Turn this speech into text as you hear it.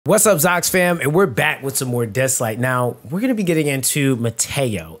What's up, Zox fam? And we're back with some more Dislyte. Now, we're going to be getting into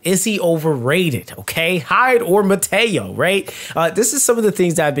Mateo. Is he overrated? Okay, HYDE or Mateo, right? This is some of the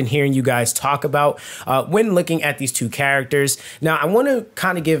things that I've been hearing you guys talk about when looking at these two characters. Now, I want to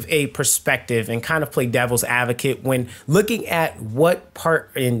kind of give a perspective and kind of play devil's advocate when looking at what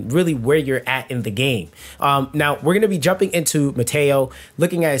part and really where you're at in the game. Now, we're going to be jumping into Mateo,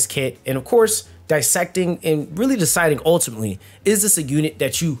 looking at his kit, and of course, dissecting and really deciding ultimately, is this a unit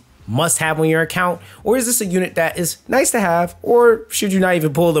that you must have on your account, or is this a unit that is nice to have, or should you not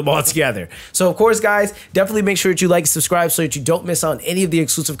even pull them all together? So of course, guys, definitely make sure that you like, subscribe so that you don't miss out on any of the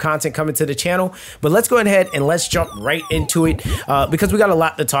exclusive content coming to the channel. But let's go ahead and let's jump right into it because we got a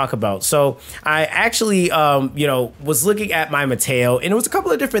lot to talk about. So I actually, was looking at my Mateo, and it was a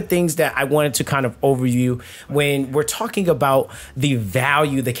couple of different things that I wanted to kind of overview when we're talking about the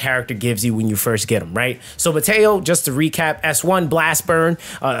value the character gives you when you first get him, right? So Mateo, just to recap, S1 blast burn,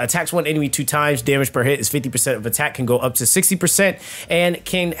 attacks one enemy 2 times, damage per hit is 50% of attack, can go up to 60%, and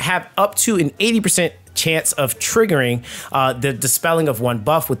can have up to an 80% chance of triggering the dispelling of 1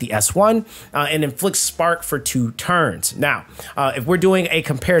 buff with the S1 and inflicts spark for 2 turns. Now, if we're doing a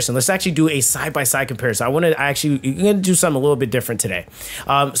comparison, let's actually do a side-by-side comparison. I want to actually do something a little bit different today.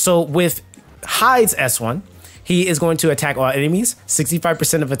 So with HYDE's S1, he is going to attack all enemies,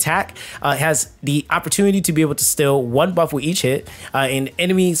 65% of attack, has the opportunity to be able to steal 1 buff with each hit, and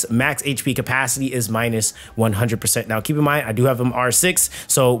enemies max HP capacity is minus 100%. Now, keep in mind, I do have him R6,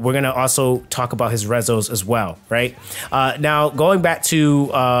 so we're going to also talk about his rezos as well, right? Now, going back to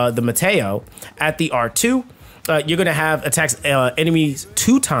the Mateo, at the R2, you're going to have attacks enemies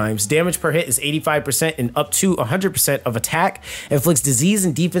 2 times. Damage per hit is 85% and up to 100% of attack. Inflicts disease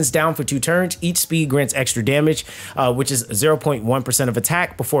and defense down for 2 turns. Each speed grants extra damage, which is 0.1% of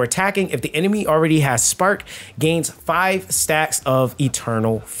attack. Before attacking, if the enemy already has spark, gains 5 stacks of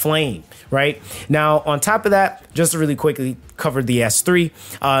eternal flame, right? Now, on top of that, just to really quickly cover the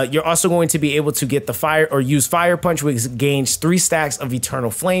S3, you're also going to be able to get the fire or use fire punch, which gains 3 stacks of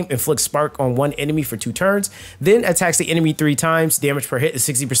eternal flame, inflicts spark on 1 enemy for 2 turns, then attacks the enemy 3 times. Damage per hit is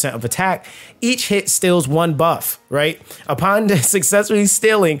 60% of attack. Each hit steals 1 buff, right? Upon successfully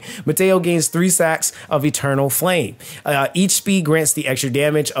stealing, Mateo gains 3 stacks of eternal flame. Each speed grants the extra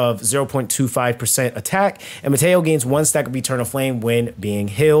damage of 0.25% attack, and Mateo gains 1 stack of eternal flame when being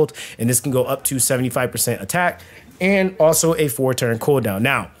healed, and this can go up to 75% attack and also a 4-turn cooldown.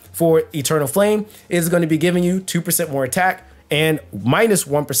 Now, for Eternal Flame, it is going to be giving you 2% more attack and minus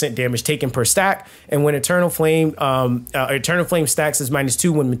 1% damage taken per stack. And when Eternal Flame stacks is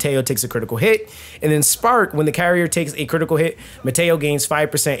 -2 when Mateo takes a critical hit. And then Spark, when the carrier takes a critical hit, Mateo gains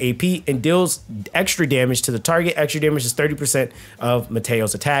 5% AP and deals extra damage to the target. Extra damage is 30% of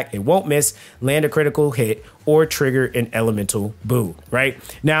Mateo's attack. It won't miss, land a critical hit, or trigger an elemental boon, right?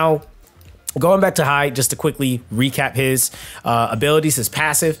 Now, going back to HYDE, just to quickly recap his abilities, his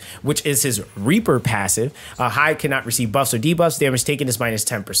passive, which is his Reaper passive. HYDE cannot receive buffs or debuffs. Damage taken is minus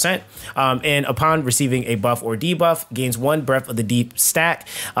 10%. And upon receiving a buff or debuff, gains 1 Breath of the Deep stack.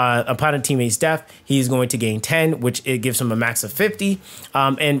 Upon a teammate's death, he is going to gain 10, which it gives him a max of 50.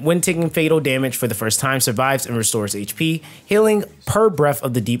 And when taking fatal damage for the first time, survives and restores HP. Healing per Breath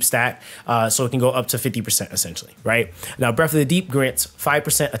of the Deep stack, so it can go up to 50% essentially, right? Now, Breath of the Deep grants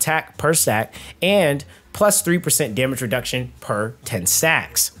 5% attack per stack and plus 3% damage reduction per 10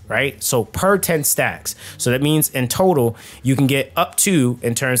 stacks, right? So per 10 stacks. So that means in total, you can get up to,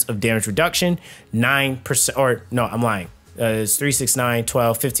 in terms of damage reduction, 9%, or no, I'm lying. It's 3, 6, 9,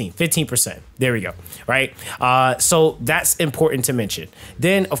 12, 15%. There we go. Right. So that's important to mention.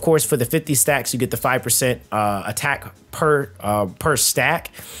 Then, of course, for the 50 stacks, you get the 5% attack per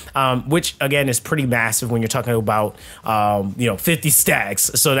stack, which again is pretty massive when you're talking about 50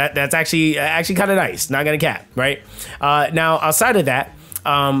 stacks. So that's actually kind of nice. Not gonna cap. Right. Now, outside of that,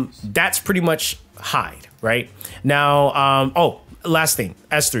 that's pretty much HYDE. Right now. Last thing,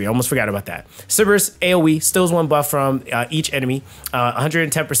 S3, I almost forgot about that. Espers AoE steals 1 buff from each enemy.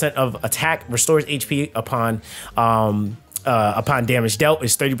 110% of attack, restores HP upon damage dealt,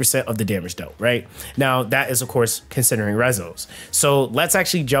 is 30% of the damage dealt, right? Now, that is, of course, considering rezos. So let's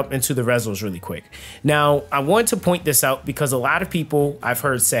actually jump into the rezos really quick. Now, I want to point this out because a lot of people I've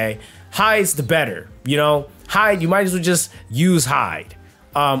heard say, HYDE's the better. HYDE, you might as well just use HYDE.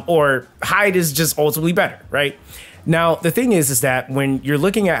 Or HYDE is just ultimately better, right? Now, the thing is that when you're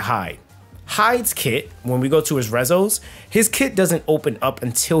looking at HYDE's kit, when we go to his rezos, his kit doesn't open up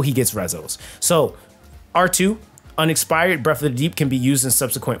until he gets rezos. So R2, unexpired Breath of the Deep, can be used in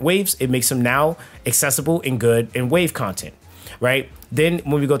subsequent waves. It makes him now accessible and good in wave content, right? Then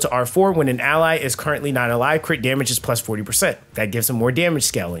when we go to R4, when an ally is currently not alive, crit damage is plus 40%. That gives him more damage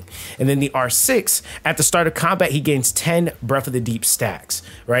scaling. And then the R6, at the start of combat, he gains 10 Breath of the Deep stacks,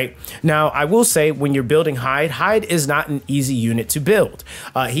 right? Now, I will say when you're building HYDE, HYDE is not an easy unit to build.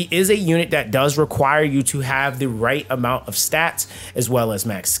 He is a unit that does require you to have the right amount of stats as well as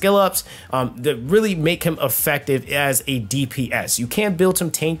max skill ups that really make him effective as a DPS. You can build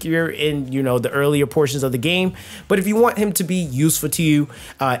him tankier in, you know, the earlier portions of the game, but if you want him to be useful to you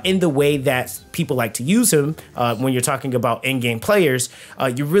in the way that people like to use him when you're talking about in-game players,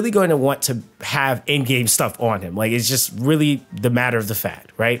 you're really going to want to have in-game stuff on him. Like, it's just really the matter of the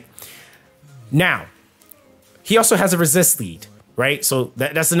fact, right? Now, he also has a resist lead, right? So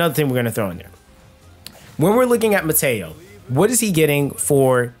that's another thing we're going to throw in there. When we're looking at Mateo, what is he getting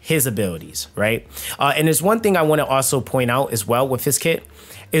for his abilities, right? And there's one thing I want to also point out as well with his kit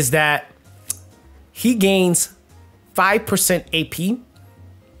is that he gains 5% AP,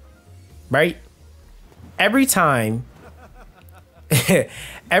 right? Every time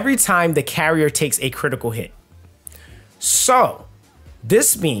the carrier takes a critical hit. So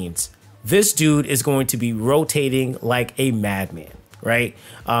this means this dude is going to be rotating like a madman, right?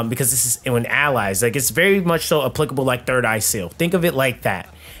 Because this is when allies, like, it's very much so applicable like Third Eye Seal. Think of it like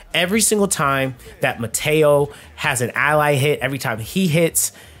that. Every single time that Mateo has an ally hit, every time he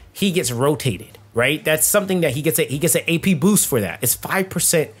hits, he gets rotated, right? That's something that he gets an AP boost for that. It's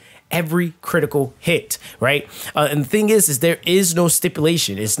 5% every critical hit, right? And the thing is there is no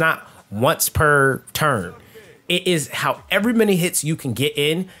stipulation. It's not once per turn. It is however many hits you can get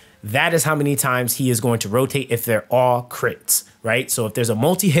in. That is how many times he is going to rotate if they're all crits, right? So if there's a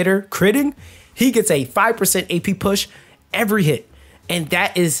multi-hitter critting, he gets a 5% AP push every hit. And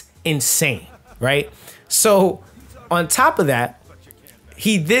that is insane, right? So on top of that,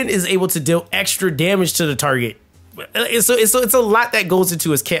 he then is able to deal extra damage to the target. It's a lot that goes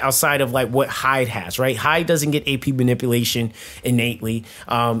into his kit outside of like what HYDE has, right? HYDE doesn't get AP manipulation innately.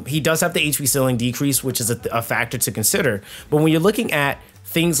 He does have the HP ceiling decrease, which is a factor to consider. But when you're looking at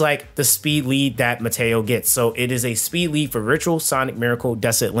things like the speed lead that Mateo gets. So it is a speed lead for Ritual, Sonic Miracle,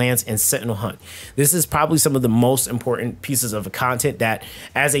 Desolate Lands, and Sentinel Hunt. This is probably some of the most important pieces of content that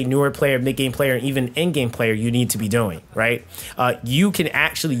as a newer player, mid-game player, and even in-game player, you need to be doing, right? You can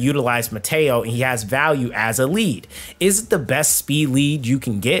actually utilize Mateo, and he has value as a lead. Is it the best speed lead you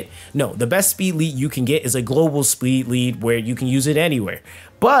can get? No, the best speed lead you can get is a global speed lead where you can use it anywhere.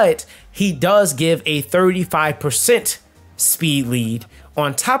 But he does give a 35% speed lead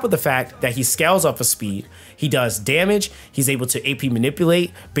on top of the fact that he scales off of speed. He does damage. He's able to AP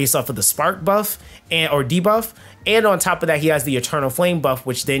manipulate based off of the spark buff or debuff. And on top of that, he has the Eternal Flame buff,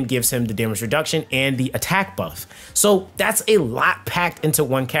 which then gives him the damage reduction and the attack buff. So that's a lot packed into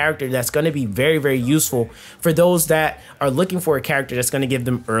one character that's going to be very, very useful for those that are looking for a character that's going to give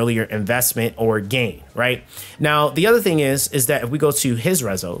them earlier investment or gain, right? Now, the other thing is that if we go to his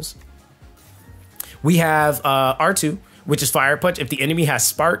rezos, we have R2, which is Fire Punch. If the enemy has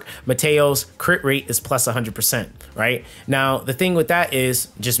Spark, Mateo's crit rate is plus 100%, right? Now, the thing with that is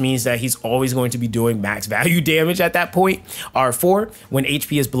just means that he's always going to be doing max value damage at that point. R4, when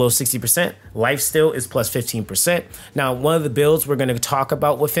HP is below 60%, Lifesteal is plus 15%. Now, one of the builds we're going to talk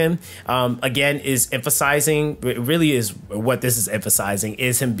about with him, again, is emphasizing, it really is what this is emphasizing,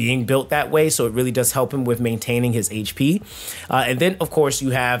 is him being built that way. So it really does help him with maintaining his HP. And then, of course, you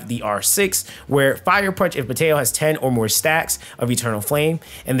have the R6, where Fire Punch, if Mateo has 10 or more stacks of Eternal Flame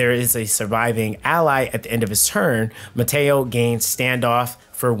and there is a surviving ally at the end of his turn, Mateo gains standoff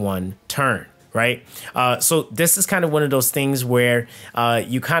for 1 turn, right? So this is kind of one of those things where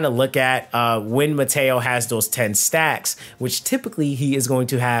you kind of look at when Mateo has those 10 stacks, which typically he is going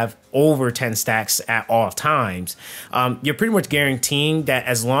to have over 10 stacks at all times. You're pretty much guaranteeing that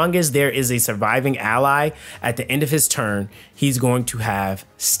as long as there is a surviving ally at the end of his turn, he's going to have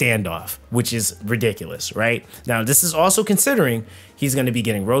standoff, which is ridiculous, right? Now, this is also considering he's going to be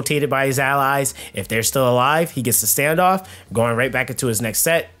getting rotated by his allies. If they're still alive, he gets the standoff, going right back into his next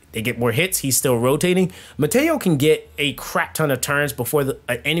set. They get more hits. He's still rotating. Mateo can get a crap ton of turns before the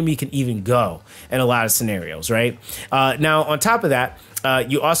enemy can even go in a lot of scenarios, right? Now, on top of that,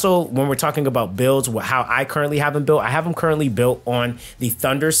 you also, when we're talking about builds, how I currently have them built, I have them currently built on the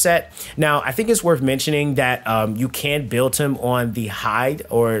Thunder set. Now, I think it's worth mentioning that you can build him on the HYDE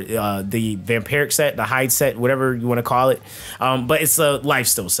or the Vampiric set, the HYDE set, whatever you want to call it. But it's a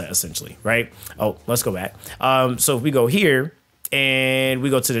lifesteal set, essentially, right? Oh, let's go back. So if we go here, and we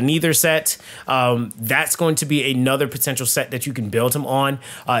go to the neither set. That's going to be another potential set that you can build him on.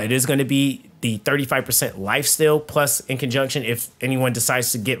 It is going to be the 35% life steal, plus in conjunction, if anyone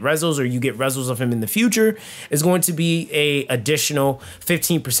decides to get resos or you get resos of him in the future, is going to be a additional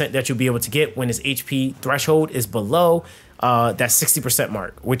 15% that you'll be able to get when his HP threshold is below that 60%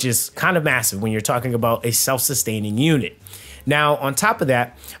 mark, which is kind of massive when you're talking about a self-sustaining unit. Now, on top of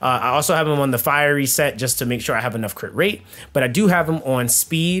that, I also have him on the fiery set just to make sure I have enough crit rate, but I do have him on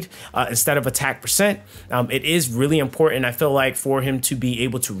speed instead of attack percent. It is really important, I feel like, for him to be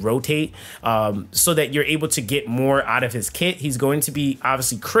able to rotate so that you're able to get more out of his kit. He's going to be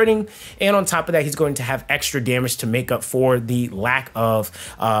obviously critting, and on top of that, he's going to have extra damage to make up for the lack of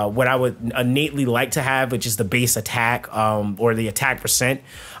what I would innately like to have, which is the base attack or the attack percent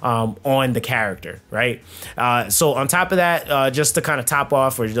on the character, right? So on top of that, just to kind of top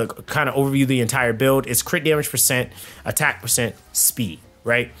off or kind of overview the entire build, it's crit damage percent, attack percent, speed,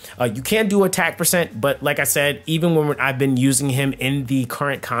 right? You can do attack percent, but like I said, even when I've been using him in the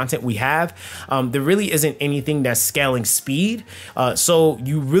current content we have, there really isn't anything that's scaling speed. So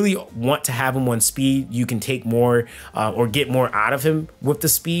you really want to have him on speed. You can take more or get more out of him with the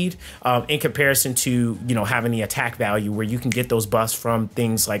speed in comparison to, you know, having the attack value where you can get those buffs from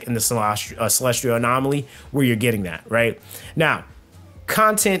things like in the Celestial Anomaly where you're getting that, right? Now,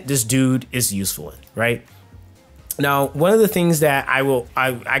 content this dude is useful in, right? Now, one of the things that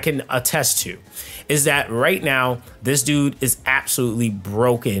I can attest to is that right now, this dude is absolutely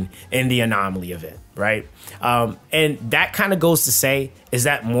broken in the anomaly event, right? And that kind of goes to say, is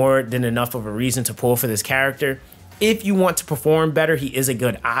that more than enough of a reason to pull for this character? If you want to perform better, he is a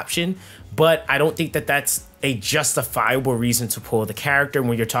good option, but I don't think that that's a justifiable reason to pull the character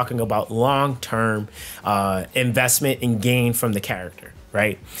when you're talking about long-term investment and gain from the character,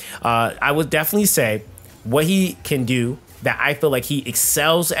 right? I would definitely say what he can do that I feel like he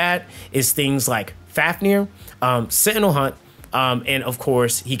excels at is things like Fafnir, Sentinel Hunt, and of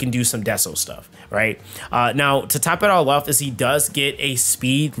course he can do some Deso stuff, right? Now to top it all off is he does get a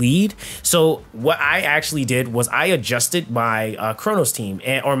speed lead. So what I actually did was I adjusted my Chronos team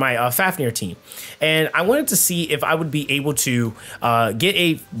or my Fafnir team, and I wanted to see if I would be able to get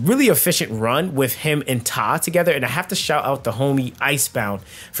a really efficient run with him and Ta together. And I have to shout out the homie Icebound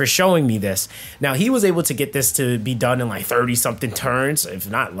for showing me this. Now he was able to get this to be done in like 30 something turns, if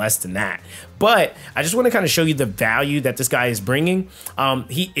not less than that. But I just want to kind of show you the value that this guy is bringing.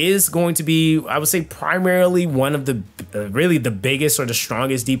 He is going to be, I would say, primarily one of the really the biggest or the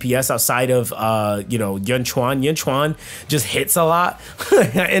strongest DPS outside of you know, Yun Chuan. Yun Chuan just hits a lot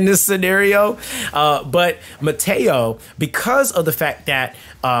in this scenario. But Mateo, because of the fact that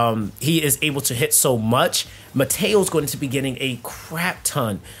he is able to hit so much, Mateo's going to be getting a crap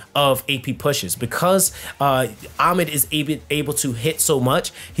ton of AP pushes. Because Ahmed is able to hit so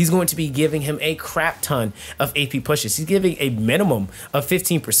much, he's going to be giving him a crap ton of AP pushes. He's giving a minimum of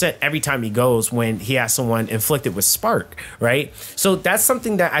 15% every time he goes when he has someone inflicted with Spark, right? So that's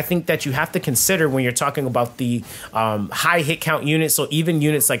something that I think that you have to consider when you're talking about the high hit count units. So even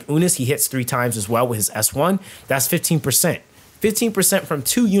units like Unis, he hits 3 times as well with his S1. That's 15%. 15% from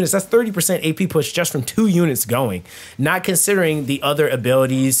 2 units, that's 30% AP push just from 2 units going, not considering the other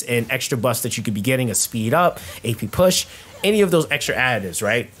abilities and extra buffs that you could be getting, a speed up, AP push, any of those extra additives,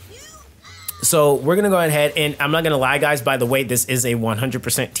 right? So we're going to go ahead, and I'm not going to lie, guys, by the way, this is a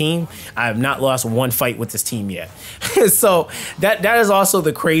 100% team. I have not lost one fight with this team yet. So that is also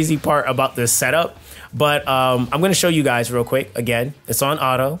the crazy part about this setup. But I'm going to show you guys real quick. Again, it's on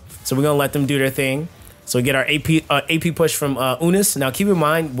auto, so we're going to let them do their thing. So we get our AP push from Unis. Now keep in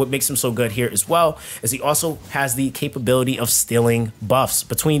mind what makes him so good here as well is he also has the capability of stealing buffs.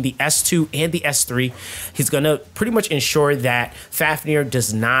 Between the S2 and the S3, he's going to pretty much ensure that Fafnir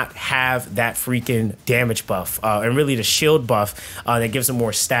does not have that freaking damage buff and really the shield buff that gives him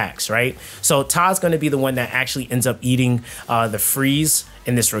more stacks, right? So Ta's going to be the one that actually ends up eating the freeze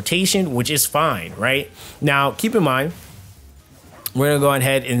in this rotation, which is fine, right? Now keep in mind, we're gonna go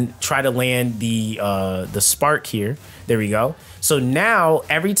ahead and try to land the spark here. There we go. So now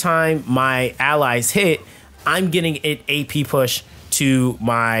every time my allies hit, I'm getting an AP push to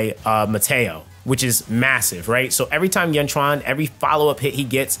my Mateo, which is massive, right? So every time Yunchuan, every follow-up hit he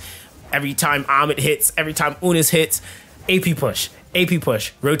gets, every time Ahmed hits, every time Unis hits, AP push,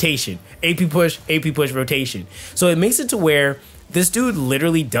 rotation, AP push, rotation. So it makes it to where this dude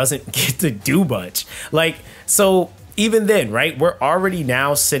literally doesn't get to do much. Like, so even then, right, we're already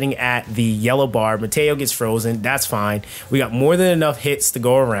now sitting at the yellow bar. Mateo gets frozen. That's fine. We got more than enough hits to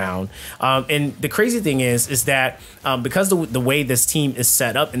go around. And the crazy thing is that because the way this team is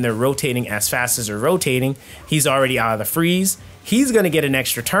set up and they're rotating as fast as they're rotating, he's already out of the freeze. He's going to get an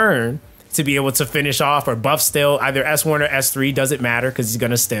extra turn to be able to finish off or buff still, either S1 or S3, doesn't matter because he's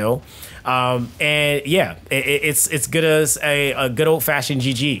going to still. And yeah, it's good as a good old-fashioned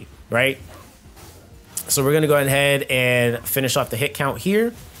GG, right? So we're going to go ahead and finish off the hit count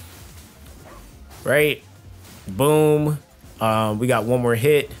here, right? Boom. We got one more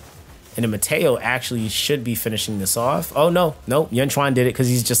hit. And then Mateo actually should be finishing this off. Oh, no. Yun Chuan did it because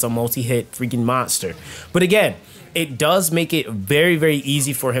he's just a multi-hit freaking monster. But again, it does make it very, very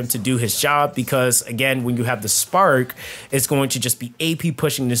easy for him to do his job because, again, when you have the spark, it's going to just be AP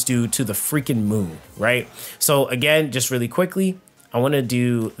pushing this dude to the freaking moon, right? So, again, just really quickly, I want to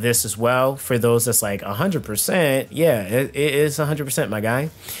do this as well for those that's like 100%. Yeah, it is 100%, my guy.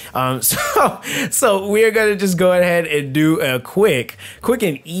 So we're going to just go ahead and do a quick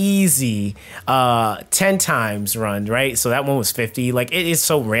and easy 10 times run, right? So that one was 50. Like, it is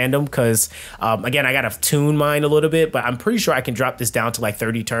so random because, again, I got to tune mine a little bit, but I'm pretty sure I can drop this down to like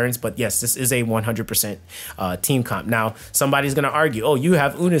 30 turns. But yes, this is a 100% team comp. Now, somebody's going to argue, oh, you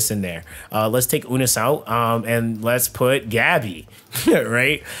have Unis in there. Let's take Unis out and let's put Gabby.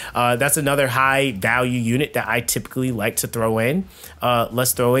 Right? That's another high value unit that I typically like to throw in.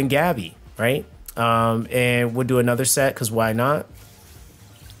 Let's throw in Gabby, right? And we'll do another set because why not?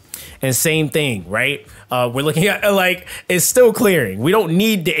 And same thing, right? We're looking at like it's still clearing. We don't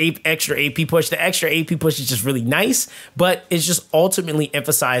need the extra AP push. The extra AP push is just really nice, but it's just ultimately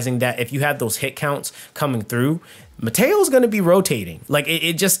emphasizing that if you have those hit counts coming through, Mateo's going to be rotating. Like,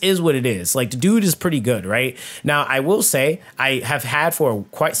 it just is what it is. Like, the dude is pretty good, right? Now, I will say I have had for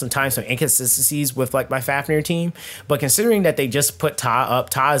quite some time some inconsistencies with, like, my Fafnir team. But considering that they just put Ta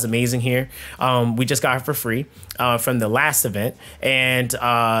up, Ta is amazing here. We just got her for free from the last event. And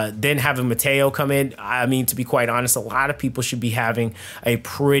then having Mateo come in, I mean, to be quite honest, a lot of people should be having a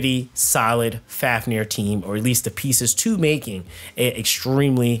pretty solid Fafnir team, or at least the pieces to making an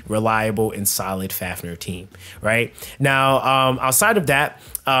extremely reliable and solid Fafnir team, right? Now, outside of that,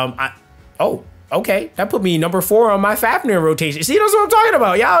 okay, that put me number 4 on my Fafnir rotation. See, that's what I'm talking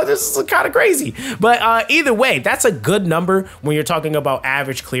about. Y'all, this is kind of crazy. But either way, that's a good number when you're talking about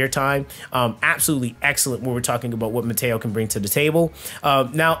average clear time. Absolutely excellent when we're talking about what Mateo can bring to the table.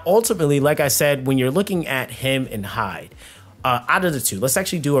 Now, ultimately, like I said, when you're looking at him and HYDE, out of the two, let's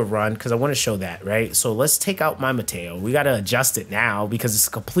actually do a run because I want to show that, right? So let's take out my Mateo. We got to adjust it now because it's a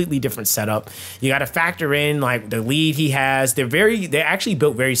completely different setup. You got to factor in like the lead he has. They're actually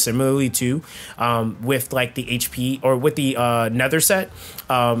built very similarly too, with like the HP or with the nether set.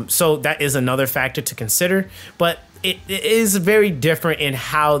 So that is another factor to consider, but it is very different in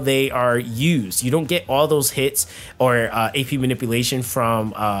how they are used. You don't get all those hits or AP manipulation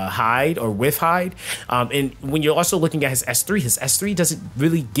from HYDE or with HYDE. And when you're also looking at his S3 doesn't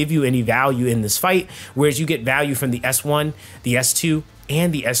really give you any value in this fight, whereas you get value from the S1, the S2,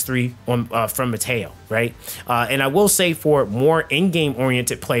 and the S3 on, from Mateo, right? And I will say for more in-game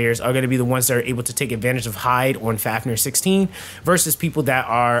oriented players are going to be the ones that are able to take advantage of HYDE on Fafnir 16 versus people that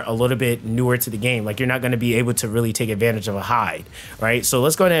are a little bit newer to the game. Like, you're not going to be able to really take advantage of a HYDE, right? So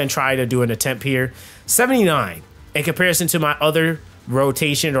let's go ahead and try to do an attempt here. 79 in comparison to my other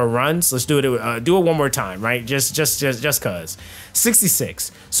rotation or runs. Let's do it one more time, right? Just cause.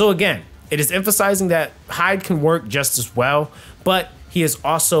 66. So again, it is emphasizing that HYDE can work just as well, but he is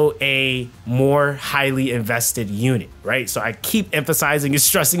also a more highly invested unit, right? So I keep emphasizing and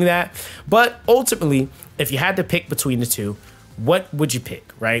stressing that. But ultimately, if you had to pick between the two, what would you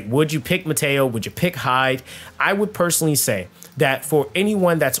pick, right? Would you pick Mateo? Would you pick HYDE? I would personally say that for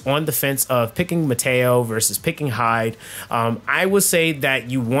anyone that's on the fence of picking Mateo versus picking HYDE, I would say that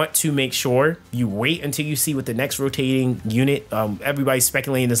you want to make sure you wait until you see what the next rotating unit, everybody's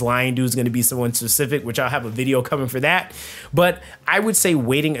speculating this lion dude is going to be someone specific, which I'll have a video coming for that. But I would say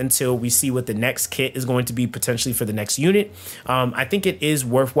waiting until we see what the next kit is going to be potentially for the next unit. I think it is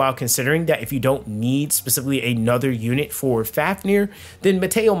worthwhile considering that if you don't need specifically another unit for Fafnir, then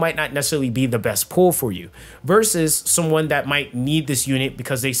Mateo might not necessarily be the best pull for you versus someone that might need this unit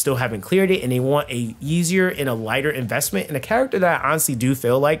because they still haven't cleared it and they want a easier and a lighter investment in a character that I honestly do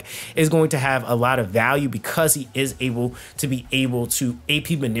feel like is going to have a lot of value because he is able to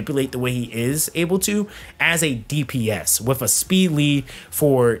AP manipulate the way he is able to as a DPS with a speed lead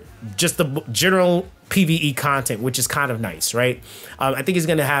for just the general PvE content, which is kind of nice, right? I think he's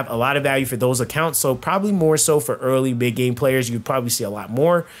going to have a lot of value for those accounts. So probably more so for early mid game players. You'd probably see a lot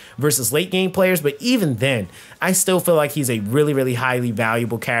more versus late game players. But even then, I still feel like he's a really, really highly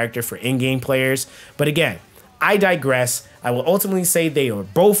valuable character for in-game players. But again, I digress. I will ultimately say they are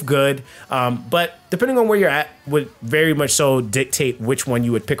both good, but depending on where you're at would very much so dictate which one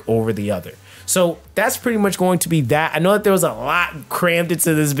you would pick over the other. So that's pretty much going to be that. I know that there was a lot crammed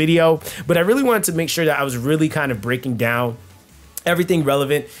into this video, but I really wanted to make sure that I was really kind of breaking down everything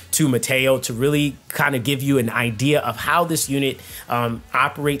relevant to Mateo to really kind of give you an idea of how this unit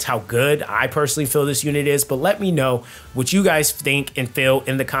operates, how good I personally feel this unit is. But let me know what you guys think and feel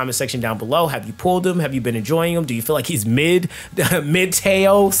in the comment section down below. Have you pulled him? Have you been enjoying him? Do you feel like he's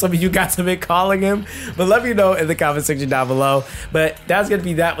mid-Teo? Some of you guys have been calling him. But let me know in the comment section down below. But that's going to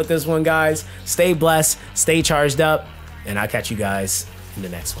be that with this one, guys. Stay blessed, stay charged up, and I'll catch you guys in the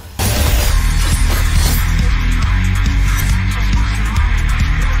next one.